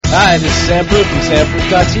Hi, this is Sam Proof from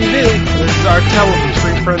SamProof.tv. This is Artel from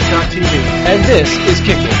StreetFriends.tv. And this is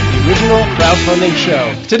Kickin', the original crowdfunding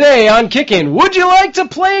show. Today on Kickin', would you like to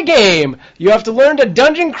play a game? You have to learn to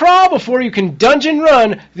dungeon crawl before you can dungeon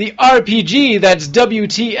run the RPG that's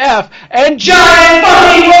WTF and Giant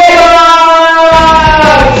Fucking Meabots!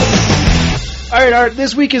 Alright, Art,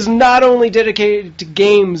 this week is not only dedicated to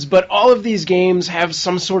games, but all of these games have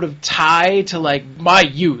some sort of tie to, like, my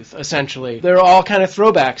youth, essentially. They're all kind of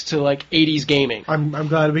throwbacks to, like, 80s gaming. I'm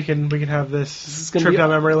glad we can have this trip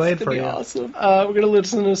down memory lane for you. Awesome. We're going to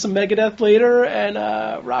listen to some Megadeth later and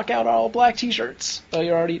rock out all black t-shirts. Oh,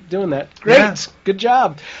 you're already doing that. Great. Yeah. Good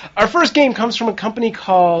job. Our first game comes from a company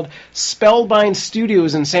called Spellbind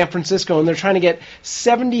Studios in San Francisco, and they're trying to get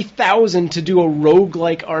 $70,000 to do a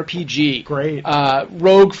roguelike RPG. Great.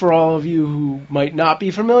 Rogue, for all of you who might not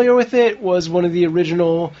be familiar with it, was one of the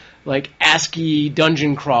original, like, ASCII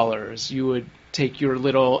dungeon crawlers. You would take your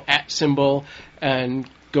little @ symbol and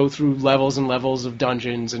go through levels and levels of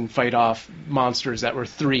dungeons and fight off monsters that were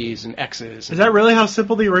 3s and X's. Is that really how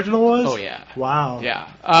simple the original was? Oh, yeah. Wow. Yeah.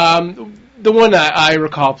 The one that I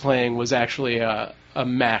recall playing was actually a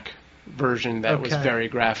Mac version that was very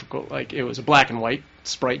graphical. Like, it was a black and white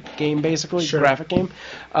sprite game, basically, graphic game.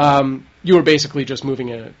 You were basically just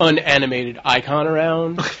moving an unanimated icon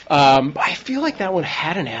around. I feel like that one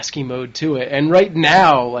had an ASCII mode to it. And right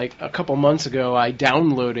now, like a couple months ago, I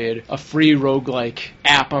downloaded a free roguelike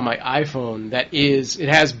app on my iPhone it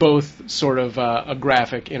has both sort of a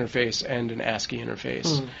graphic interface and an ASCII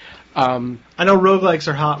interface. I know roguelikes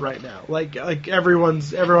are hot right now. Like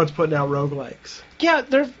everyone's putting out roguelikes. Yeah,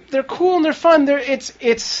 they're cool and they're fun.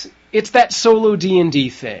 It's that solo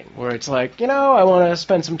D&D thing, where it's like, I want to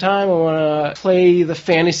spend some time, I want to play the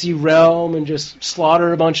fantasy realm and just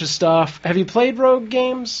slaughter a bunch of stuff. Have you played rogue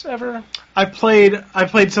games ever? I played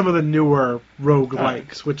some of the newer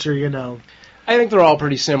roguelikes, which are, I think they're all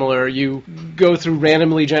pretty similar. You go through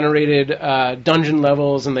randomly generated dungeon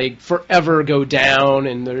levels, and they forever go down,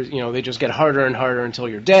 and they just get harder and harder until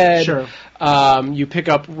you're dead. Sure. You pick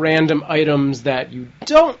up random items that you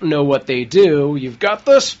don't know what they do. You've got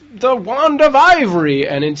the Wand of Ivory,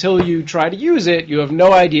 and until you try to use it, you have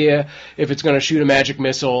no idea if it's going to shoot a magic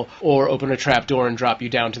missile or open a trapdoor and drop you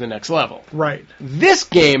down to the next level. Right. This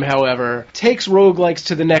game, however, takes roguelikes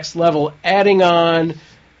to the next level, adding on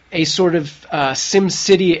a sort of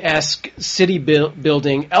SimCity-esque city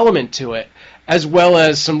building element to it, as well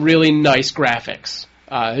as some really nice graphics.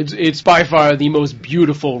 It's by far the most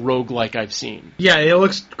beautiful roguelike I've seen. Yeah, it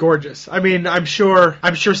looks gorgeous. I mean, I'm sure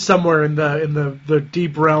somewhere in the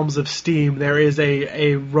deep realms of Steam there is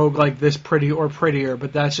a roguelike this pretty or prettier,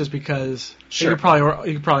 but that's just because you could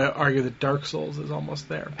probably argue that Dark Souls is almost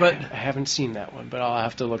there. But I haven't seen that one, but I'll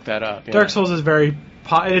have to look that up. Yeah. Dark Souls is very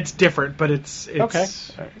it's different, but it's okay.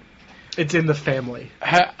 It's in the family.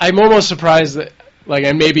 I'm almost surprised that,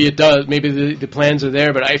 and maybe it does, maybe the plans are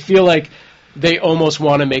there, but I feel like they almost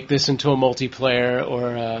want to make this into a multiplayer or,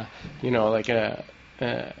 an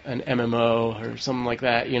MMO or something like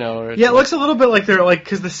that, Or it looks a little bit like they're,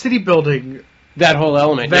 because the city building... That whole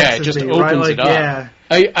element, it just opens it up. Yeah.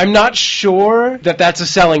 I'm not sure that that's a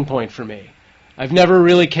selling point for me. I've never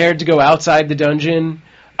really cared to go outside the dungeon.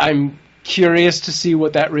 I'm curious to see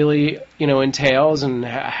what that really, entails and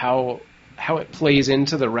how it plays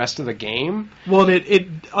into the rest of the game. Well, it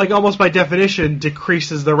almost by definition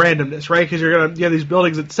decreases the randomness, right? Because you have these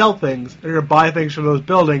buildings that sell things. You're going to buy things from those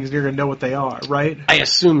buildings, and you're going to know what they are, right? I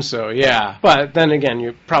assume so, yeah. But then again,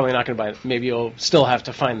 you're probably not going to buy. Maybe you'll still have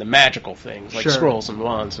to find the magical things, like scrolls and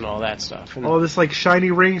wands and all that stuff. And this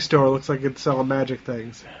shiny ring store looks like it's selling magic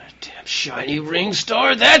things. Damn shiny ring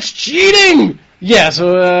store, that's cheating! Yeah,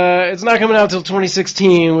 so it's not coming out till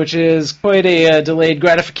 2016, which is quite a delayed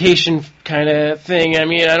gratification kind of thing. I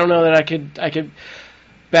mean, I don't know that I could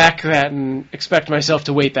back that and expect myself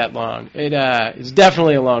to wait that long. It is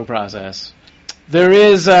definitely a long process. There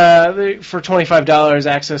is, for $25,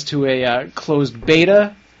 access to a closed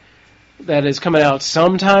beta that is coming out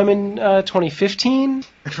sometime in 2015.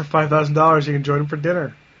 And for $5,000, you can join them for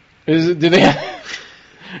dinner. Do they?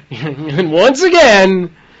 And once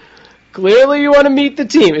again, clearly you want to meet the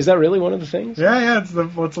team. Is that really one of the things? Yeah,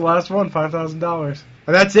 what's the last one? $5,000.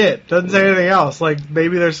 And that's it. Doesn't say anything else.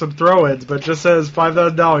 Maybe there's some throw-ins, but it just says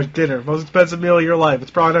 $5,000 dinner. Most expensive meal of your life. It's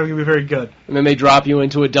probably not going to be very good. And then they drop you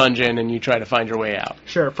into a dungeon and you try to find your way out.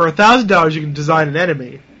 Sure. For $1,000, you can design an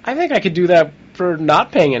enemy. I think I could do that for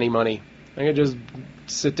not paying any money. I could just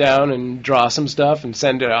sit down and draw some stuff and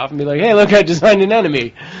send it off and be like, hey, look, I designed an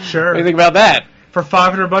enemy. Sure. What do you think about that? For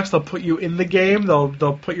 $500, they'll put you in the game.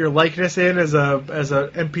 They'll put your likeness in as a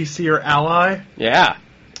NPC or ally. Yeah.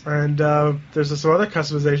 And there's some other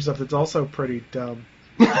customization stuff that's also pretty dumb.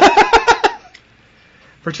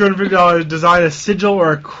 For $250, design a sigil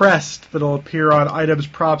or a crest that'll appear on items,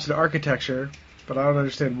 props, and architecture. But I don't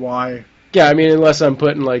understand why. Yeah, I mean, unless I'm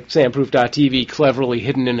putting, like, Sandproof.tv cleverly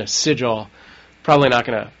hidden in a sigil, probably not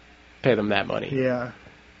going to pay them that money. Yeah.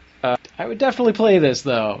 I would definitely play this,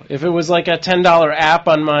 though. If it was, like, a $10 app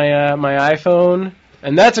on my iPhone,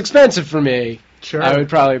 and that's expensive for me, sure, I would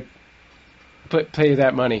probably pay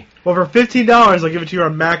that money. Well, for $15, they'll give it to you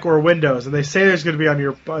on Mac or Windows, and they say it's going to be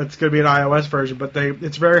it's going to be an iOS version, but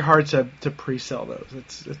it's very hard to pre-sell those.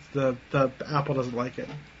 It's the Apple doesn't like it.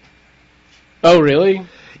 Oh, really?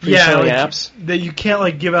 Yeah, like, apps that you can't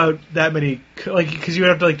like give out that many, like, because you would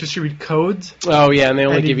have to like distribute codes. Oh yeah, and they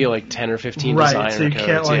only give you like 10 or 15 right, designer so you codes.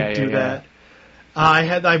 Can't like do that.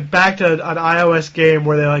 I backed an iOS game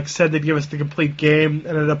where they like said they'd give us the complete game,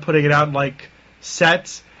 and ended up putting it out in like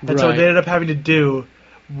sets. And so what they ended up having to do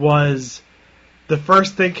was the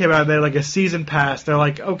first thing came out and they had like a season pass. They're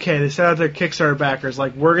like, okay, they sent out their Kickstarter backers,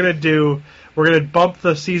 like we're gonna bump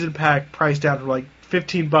the season pack price down from like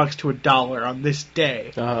 $15 to $1 on this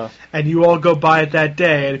day. Uh-huh. And you all go buy it that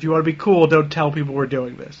day, and if you want to be cool, don't tell people we're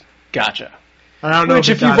doing this. Gotcha. I don't know. Which,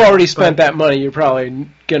 if you've already spent that money, you're probably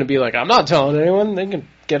gonna be like, I'm not telling anyone, they can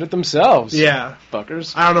get it themselves. Yeah.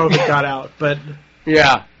 Fuckers. I don't know if it got out, but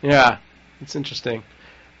Yeah. It's interesting.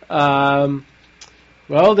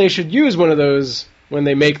 Well, they should use one of those when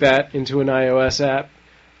they make that into an iOS app.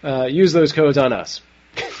 Use those codes on us.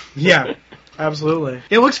 Yeah, absolutely.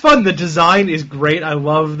 It looks fun. The design is great. I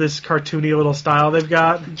love this cartoony little style they've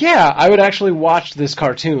got. Yeah, I would actually watch this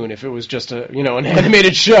cartoon if it was just an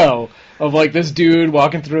animated show of like this dude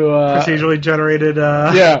walking through a procedurally generated.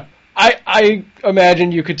 Yeah, I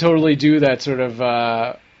imagine you could totally do that sort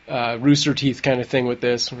of Rooster Teeth kind of thing with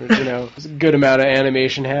this. There's a good amount of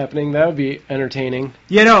animation happening. That would be entertaining.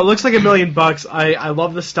 Yeah, no, it looks like $1 million. I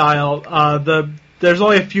love the style. There's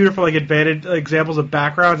only a few different examples of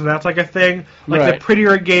backgrounds, and that's like a thing. Like right. The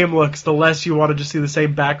prettier a game looks, the less you want to just see the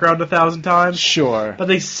same background 1,000 times. Sure. But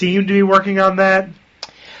they seem to be working on that.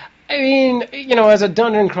 I mean, as a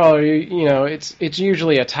dungeon crawler, it's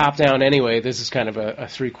usually a top-down anyway. This is kind of a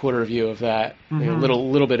three-quarter view of that, a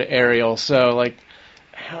little bit of aerial. So, like,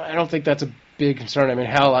 I don't think that's a big concern. I mean,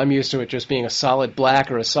 hell, I'm used to it just being a solid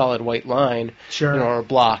black or a solid white line, sure, or a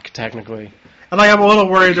block technically. And I'm a little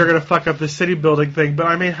worried they're going to fuck up the city building thing. But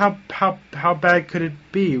I mean, how bad could it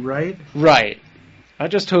be, right? Right. I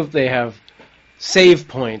just hope they have save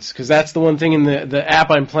points, because that's the one thing in the app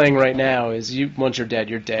I'm playing right now is once you're dead,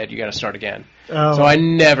 you're dead. You got to start again. Oh. So I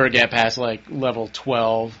never get past like level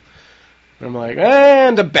 12. I'm like,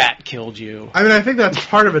 and a bat killed you. I mean, I think that's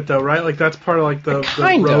part of it, though, right? Like, that's part of, like, the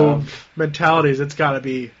rogue mentalities. It's got to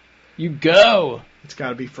be... You go. It's got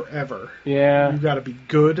to be forever. Yeah. You've got to be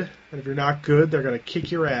good, and if you're not good, they're going to kick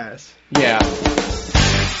your ass. Yeah.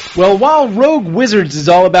 Well, while Rouge Wizards is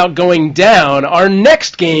all about going down, our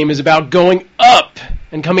next game is about going up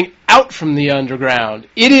and coming out from the underground.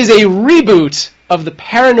 It is a reboot of the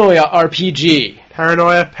Paranoia RPG.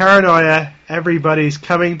 Paranoia, everybody's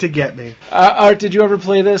coming to get me. Art, did you ever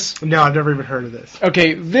play this? No, I've never even heard of this.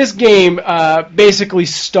 Okay, this game basically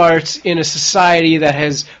starts in a society that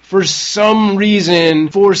has, for some reason,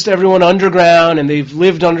 forced everyone underground, and they've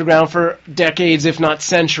lived underground for decades, if not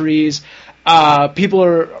centuries. People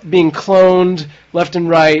are being cloned left and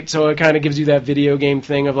right, so it kind of gives you that video game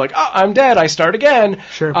thing of like, oh, I'm dead, I start again.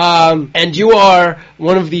 Sure. And you are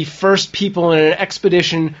one of the first people in an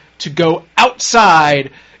expedition to go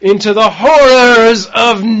outside into the horrors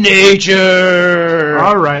of nature.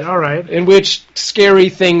 All right. In which scary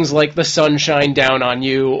things like the sun shine down on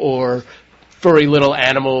you, or furry little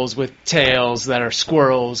animals with tails that are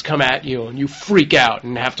squirrels come at you, and you freak out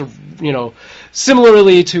and have to,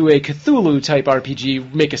 similarly to a Cthulhu-type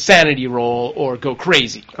RPG, make a sanity roll or go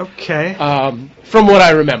crazy. Okay. From what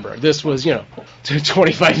I remember. This was,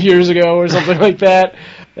 25 years ago or something like that.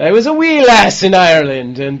 I was a wee lass in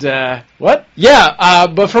Ireland, and, what? Yeah,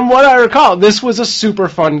 but from what I recall, this was a super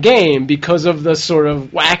fun game because of the sort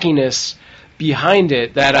of wackiness behind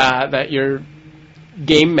it that your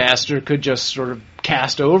game master could just sort of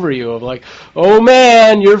cast over you of like, oh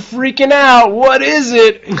man, you're freaking out, what is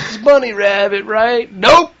it? It's bunny rabbit, right?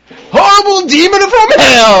 Nope! Horrible demon from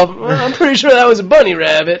hell! Well, I'm pretty sure that was a bunny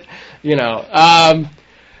rabbit.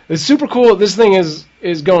 It's super cool. This thing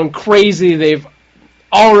is going crazy. They've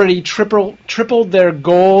already tripled their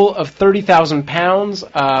goal of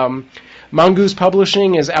 £30,000. Mongoose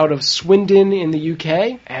Publishing is out of Swindon in the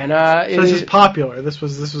UK, and so this is popular. This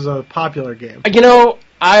was a popular game.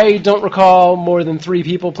 I don't recall more than 3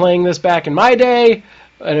 people playing this back in my day,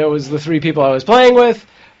 and it was the 3 people I was playing with.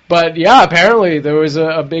 But yeah, apparently there was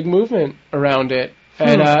a big movement around it.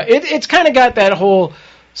 And it's kind of got that whole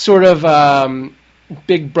sort of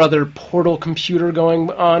Big Brother portal computer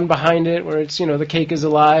going on behind it, where it's, the cake is a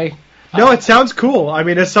lie. No, it sounds cool. I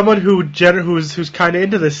mean, as someone who's kind of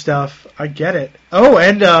into this stuff, I get it. Oh,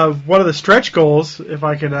 and one of the stretch goals, if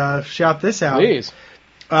I can shout this out, please,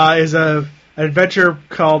 is an adventure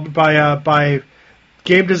called by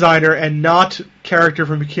game designer and not character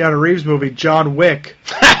from the Keanu Reeves movie, John Wick.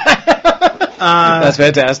 That's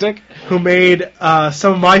fantastic. Who made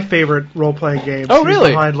some of my favorite role-playing games. Oh, really? He was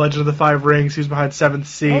behind Legend of the Five Rings. He was behind 7th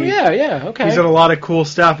Sea. Oh, yeah, okay. He's done a lot of cool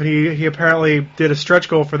stuff, and he apparently did a stretch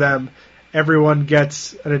goal for them. Everyone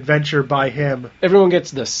gets an adventure by him. Everyone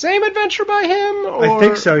gets the same adventure by him? Or? I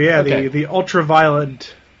think so, yeah. Okay. The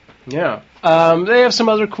ultra-violent. Yeah. They have some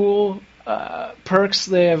other cool perks.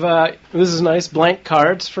 They have, this is nice, blank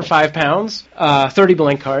cards for £5, 30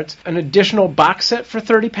 blank cards. An additional box set for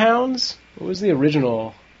 £30. What was the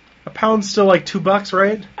original? A pound's still like $2,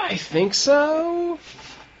 right? I think so.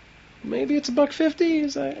 Maybe it's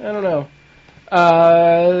 $1.50. I don't know.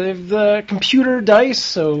 The computer dice,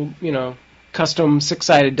 so, custom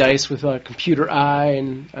 6-sided dice with a computer eye,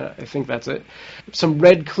 and I think that's it. Some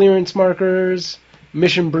red clearance markers,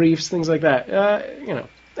 mission briefs, things like that.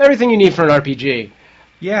 Everything you need for an RPG.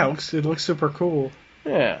 Yeah, it looks super cool.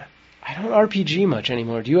 Yeah. I don't RPG much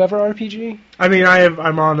anymore. Do you ever RPG? I mean,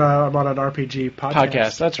 I'm on an RPG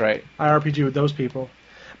podcast. That's right. I RPG with those people,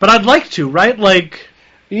 but I'd like to, right? Like,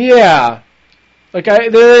 yeah,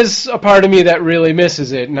 there is a part of me that really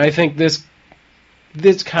misses it, and I think this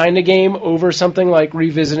kind of game over something like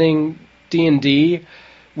revisiting D&D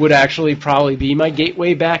would actually probably be my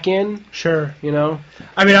gateway back in. Sure.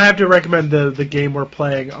 I mean, I have to recommend the game we're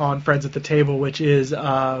playing on Friends at the Table, which is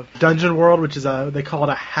Dungeon World, which is they call it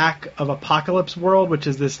a hack of Apocalypse World, which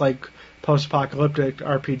is this like post-apocalyptic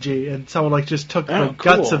RPG, and someone just took the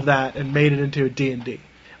guts of that and made it into a D&D.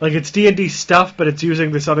 Like, it's D&D stuff, but it's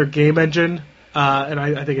using this other game engine. And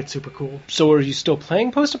I think it's super cool. So are you still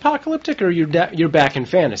playing post-apocalyptic, or you're back in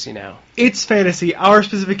fantasy now? It's fantasy. Our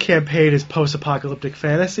specific campaign is post-apocalyptic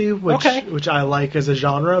fantasy, which I like as a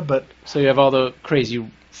genre. But so you have all the crazy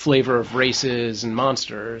flavor of races and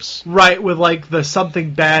monsters. Right, with the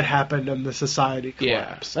something bad happened and the society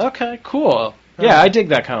collapsed. Yeah. Okay, cool. Yeah, I dig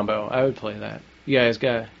that combo. I would play that. You guys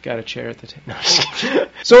got a chair at the table. No,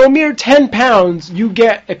 so a mere £10, you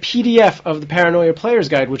get a PDF of the Paranoia Player's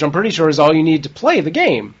Guide, which I'm pretty sure is all you need to play the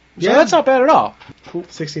game. So that's not bad at all. Cool.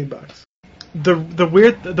 $16.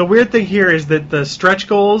 The weird thing here is that the stretch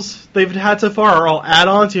goals they've had so far are all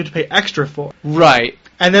add-ons you have to pay extra for. Right.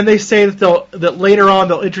 And then they say that later on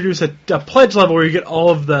they'll introduce a pledge level where you get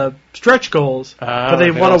all of the stretch goals, but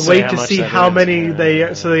they want to wait to see how many they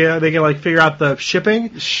can figure out the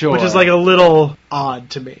shipping, sure, which is a little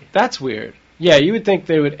odd to me. That's weird. Yeah, you would think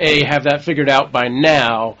they would A, have that figured out by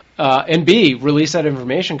now, and B, release that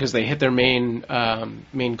information because they hit their main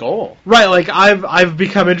goal. Right, I've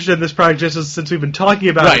become interested in this project just since we've been talking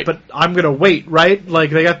about it, but I'm going to wait, right?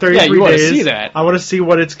 They got 33 days. Yeah, you want to see that. I want to see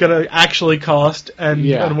what it's going to actually cost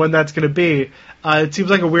and when that's going to be. It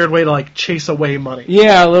seems like a weird way to chase away money.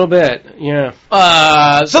 Yeah, a little bit, yeah.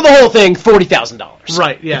 So the whole thing, $40,000.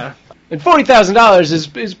 Right, yeah. And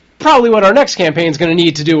 $40,000 is probably what our next campaign is going to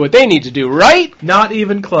need to do what they need to do, right? Not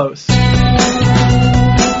even close. All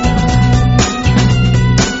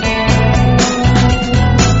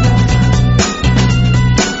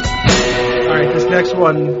right, this next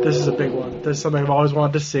one, this is a big one. This is something I've always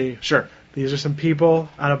wanted to see. Sure. These are some people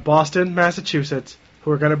out of Boston, Massachusetts,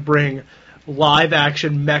 who are going to bring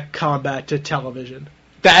live-action mech combat to television.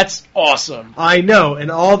 That's awesome. I know,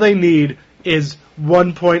 and all they need is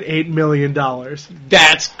 $1.8 million.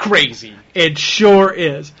 That's crazy. It sure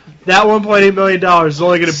is. That $1.8 million is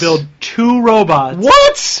only going to build 2 robots.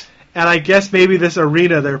 What? And I guess maybe this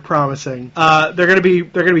arena they're promising. They're going to be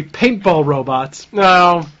paintball robots.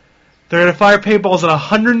 No. They're going to fire paintballs at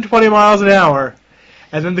 120 miles an hour,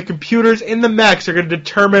 and then the computers in the mechs are going to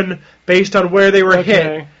determine, based on where they were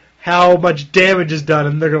hit, how much damage is done,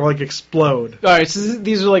 and they're going to explode. All right, so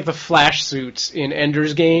these are the Flash suits in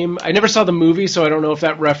Ender's Game. I never saw the movie, so I don't know if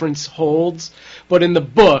that reference holds. But in the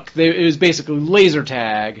book, it was basically laser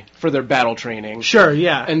tag for their battle training. Sure,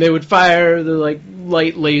 yeah. And they would fire the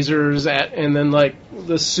light lasers and then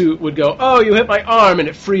the suit would go, "Oh, you hit my arm," and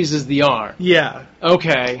it freezes the arm. Yeah.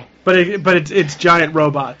 Okay. But it's giant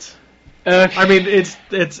robots. I mean, it's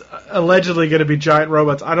allegedly going to be giant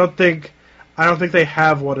robots. I don't think they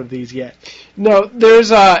have one of these yet. No,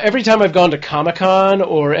 there's every time I've gone to Comic-Con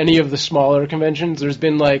or any of the smaller conventions, there's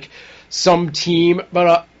been some team,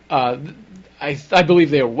 but I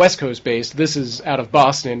believe they are West Coast based. This is out of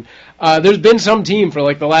Boston. There's been some team for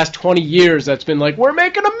like the last 20 years that's been like, we're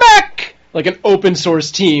making a mech! Like an open source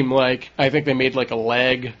team. Like, I think they made like a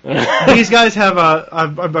leg. These guys have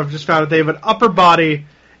I've just found it, they have an upper body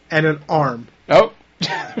and an arm. Oh,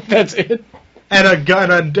 that's it? And a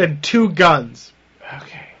gun, and 2 guns.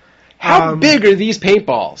 Okay. How big are these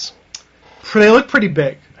paintballs? They look pretty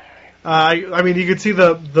big. I mean, you can see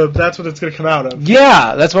the that's what it's going to come out of.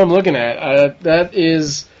 Yeah, that's what I'm looking at. That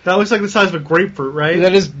looks like the size of a grapefruit, right?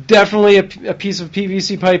 That is definitely a piece of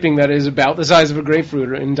PVC piping that is about the size of a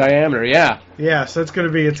grapefruit in diameter. Yeah. Yeah, so it's gonna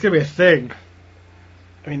be a thing.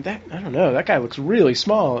 I mean, I don't know. That guy looks really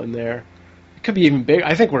small in there. It could be even big.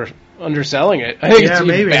 I think we're underselling it. I think it's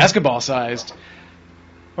even basketball sized.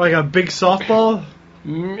 Like a big softball.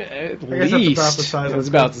 At least it's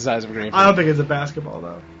about the size of a grapefruit. I don't think it's a basketball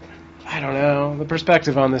though. I don't know. The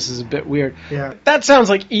perspective on this is a bit weird. Yeah. That sounds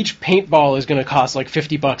like each paintball is going to cost like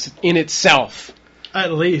 $50 in itself.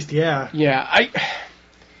 At least, yeah. Yeah.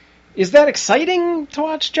 Is that exciting to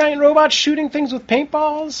watch giant robots shooting things with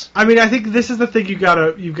paintballs? I mean, I think this is the thing you've got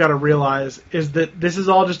to realize is that this is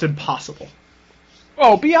all just impossible.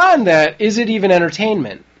 Oh, beyond that, is it even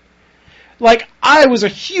entertainment? Like, I was a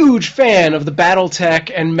huge fan of the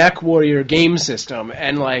BattleTech and MechWarrior game system,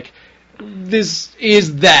 and like, this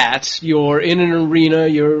is that. You're in an arena,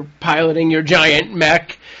 you're piloting your giant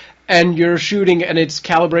mech, and you're shooting, and it's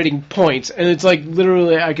calibrating points. And it's like,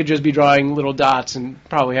 literally, I could just be drawing little dots and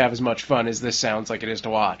probably have as much fun as this sounds like it is to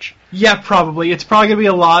watch. Yeah, probably. It's probably going to be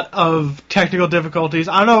a lot of technical difficulties.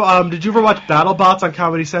 I don't know, did you ever watch BattleBots on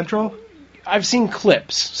Comedy Central? I've seen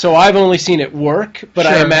clips, so I've only seen it work, but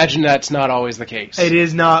sure. I imagine that's not always the case. It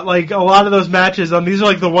is not. Like, a lot of those matches, these are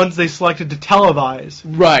like the ones they selected to televise.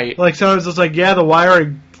 Right. Like, sometimes it's like, yeah, the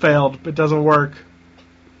wiring failed, it doesn't work.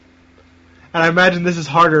 And I imagine this is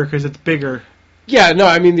harder because it's bigger. Yeah, no,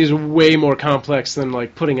 I mean, these are way more complex than,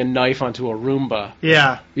 like, putting a knife onto a Roomba.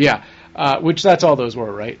 Yeah. Yeah, which that's all those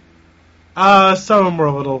were, right? Some of them were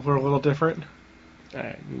a little different.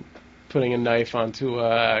 Putting a knife onto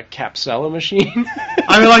a Capsella machine.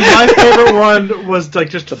 I mean, like, my favorite one was, like,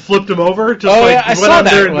 just flipped him over. Just, yeah, I saw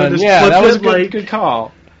that one. Yeah, that was a good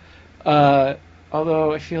call.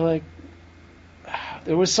 Although, I feel like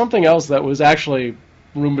there was something else that was actually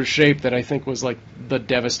Roomba shaped that I think was, like, the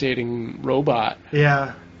devastating robot.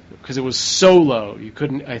 Yeah. Because it was so low.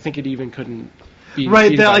 I think it even couldn't be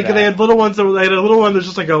right, they had little ones. They had a little one that's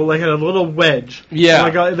just like had a little wedge. Yeah,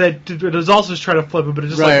 it was also just trying to flip it, but it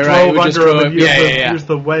just drove under him and used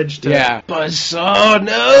the wedge to. Yeah, Buzzsaw,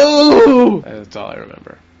 no. That's all I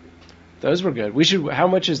remember. Those were good. How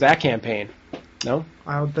much is that campaign? No,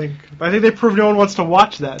 I think they proved no one wants to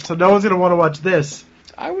watch that, so no one's going to want to watch this.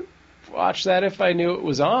 I would watch that if I knew it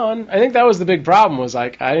was on. I think that was the big problem, was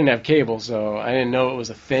like I didn't have cable, so I didn't know it was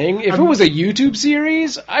a thing. If it was a YouTube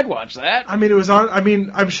series, I'd watch that. I mean, it was on. I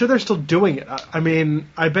mean, I'm sure they're still doing it. I mean,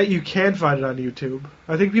 I bet you can find it on YouTube.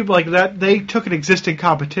 I think people like that, they took an existing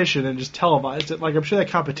competition and just televised it. Like, I'm sure that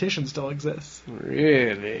competition still exists.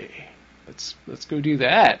 Really? Let's go do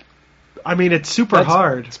that. I mean, it's super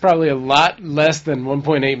hard. It's probably a lot less than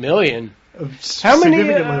 1.8 million. How many?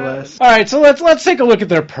 Significantly less. All right, so let's take a look at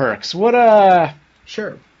their perks.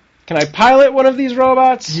 Sure. Can I pilot one of these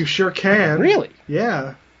robots? You sure can. Really?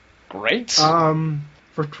 Yeah. Great. For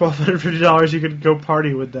 $1,250, you could go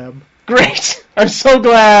party with them. Great. I'm so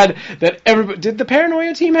glad that everybody... Did the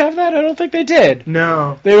Paranoia team have that? I don't think they did.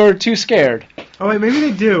 No. They were too scared. Oh, wait, maybe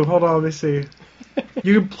they do. Hold on, let me see.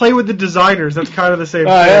 You can play with the designers. That's kind of the same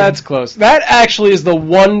thing. Yeah, that's close. That actually is the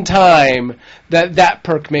one time that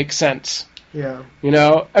perk makes sense. Yeah. You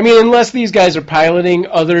know? I mean, unless these guys are piloting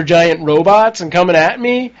other giant robots and coming at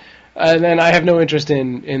me, then I have no interest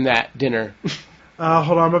in that dinner.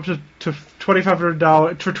 Hold on, I'm up to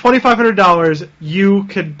 $2,500. For $2,500, you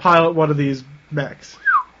can pilot one of these mechs.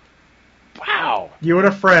 Wow. You and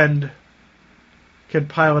a friend can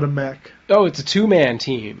pilot a mech. Oh, it's a 2-man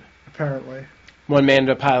team. Apparently. 1 man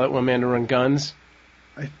to pilot, 1 man to run guns?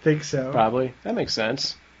 I think so. Probably. That makes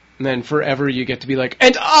sense. And then forever you get to be like,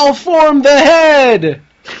 and I'll form the head!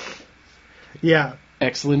 Yeah.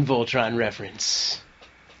 Excellent Voltron reference.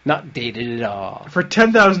 Not dated at all. For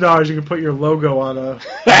 $10,000, you can put your logo on a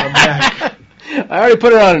mech. I already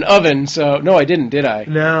put it on an oven, so... No, I didn't, did I?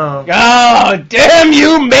 No. Oh, damn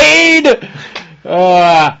you, maid!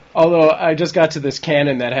 Although, I just got to this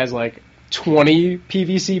cannon that has, like, 20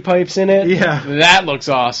 PVC pipes in it. Yeah. That looks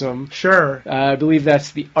awesome. Sure. I believe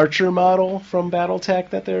that's the Archer model from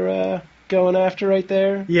BattleTech that they're going after right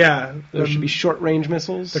there. Yeah. Those should be short-range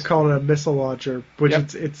missiles. They're calling it a missile launcher, which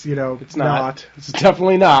it's not. It's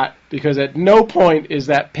definitely not, because at no point is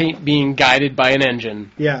that paint being guided by an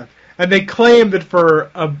engine. Yeah. And they claim that for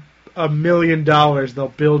 $1 million they'll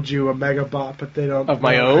build you a Megabot, but they don't. Of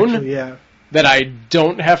my own? Actually, yeah. That I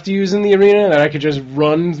don't have to use in the arena, that I could just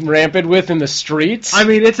run rampant with in the streets? I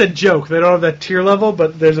mean, it's a joke. They don't have that tier level,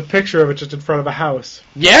 but there's a picture of it just in front of a house.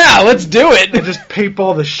 Yeah, let's do it! And just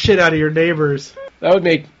paintball the shit out of your neighbors. That would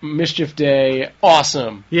make Mischief Day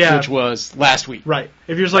awesome, which was last week. Right.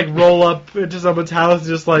 If you just, roll up into someone's house and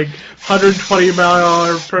just, 120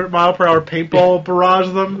 mile per hour paintball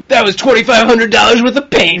barrage them. That was $2,500 worth of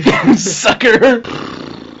paint, sucker!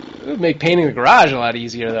 It would make painting the garage a lot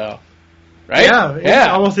easier, though. Right? Yeah, it's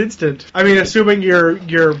almost instant. I mean, assuming your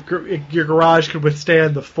garage could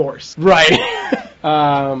withstand the force. Right.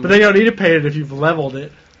 But then you don't need to paint it if you've leveled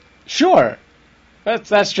it. Sure.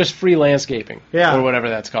 That's just free landscaping. Yeah. Or whatever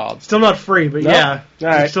that's called. Still not free, but yeah. All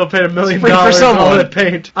right. You still paid $1 million for for all that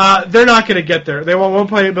paint. They're not going to get there. They want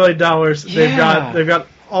 $1.8 million. Yeah. They've got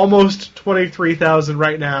almost 23,000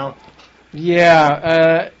 right now.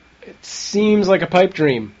 Yeah. It seems like a pipe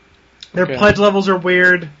dream. Their pledge levels are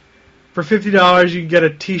weird. For $50, you can get a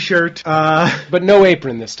T-shirt. But no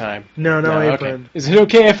apron this time. No apron. Okay. Is it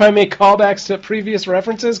okay if I make callbacks to previous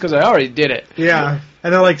references? Because I already did it. Yeah.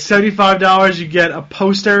 And then, $75, you get a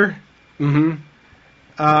poster. Mm-hmm.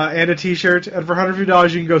 And a T-shirt. And for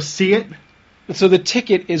 $150, you can go see it. So the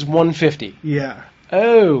ticket is $150. Yeah.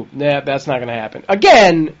 Oh, nah, that's not going to happen.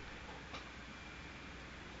 Again...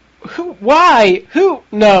 Who? Why? Who?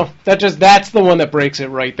 No, that's the one that breaks it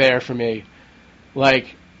right there for me.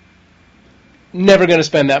 Never going to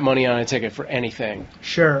spend that money on a ticket for anything.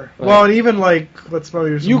 Sure. Well, and even let's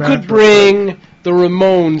probably use some you could bring the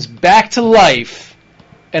Ramones back to life,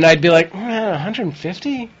 and I'd be like,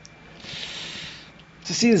 $150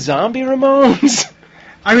 to see the zombie Ramones.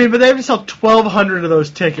 I mean, but they have to sell 1,200 of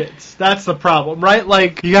those tickets. That's the problem, right?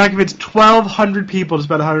 You got to convince 1,200 people to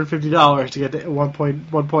spend $150 to get to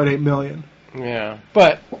 1.8 million. Yeah,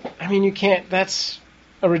 but I mean, you can't. That's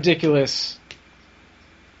a ridiculous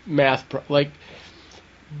math.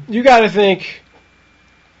 You got to think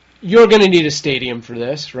you're going to need a stadium for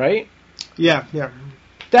this, right? Yeah.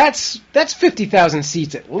 That's 50,000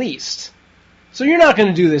 seats at least. So you're not going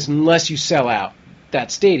to do this unless you sell out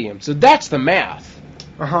that stadium. So that's the math.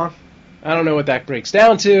 Uh-huh. I don't know what that breaks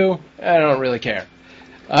down to. I don't really care.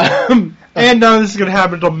 And none of this is going to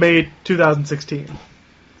happen until May 2016.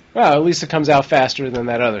 Well, at least it comes out faster than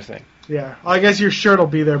that other thing. Yeah. I guess your shirt will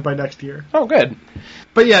be there by next year. Oh, good.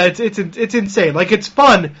 But yeah, it's insane. It's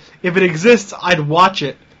fun. If it exists, I'd watch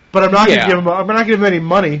it. But I'm not going to give him. I'm not going to give him any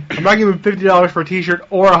money. I'm not giving him $50 for a T-shirt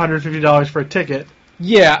or $150 for a ticket.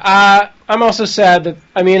 Yeah, I'm also sad that,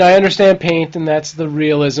 I understand paint, and that's the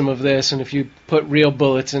realism of this, and if you put real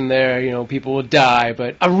bullets in there, people will die,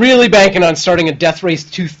 but I'm really banking on starting a Death Race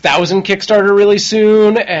 2000 Kickstarter really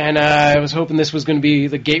soon, and I was hoping this was going to be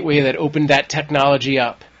the gateway that opened that technology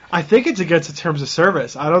up. I think it's against the terms of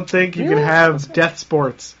service. I don't think you can have death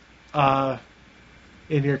sports in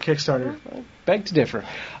your Kickstarter. I beg to differ.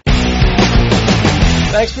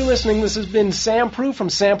 Thanks for listening. This has been Sam Proof from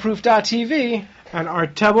samproof.tv. And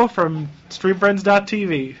Artebo from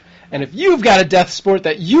StreamFriends.tv. And if you've got a death sport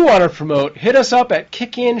that you want to promote, hit us up at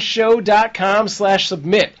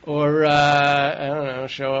kickinshow.com/submit. Or, I don't know,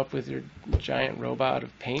 show up with your giant robot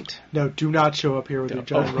of paint. No, do not show up here with your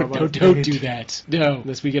giant robot of paint. Don't do that. No,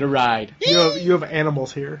 unless we get a ride. You have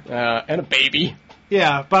animals here. And a baby.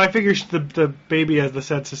 Yeah, but I figure the baby has the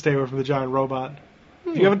sense to stay away from the giant robot.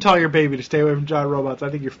 If you haven't taught your baby to stay away from giant robots, I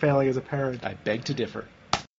think you're failing as a parent. I beg to differ.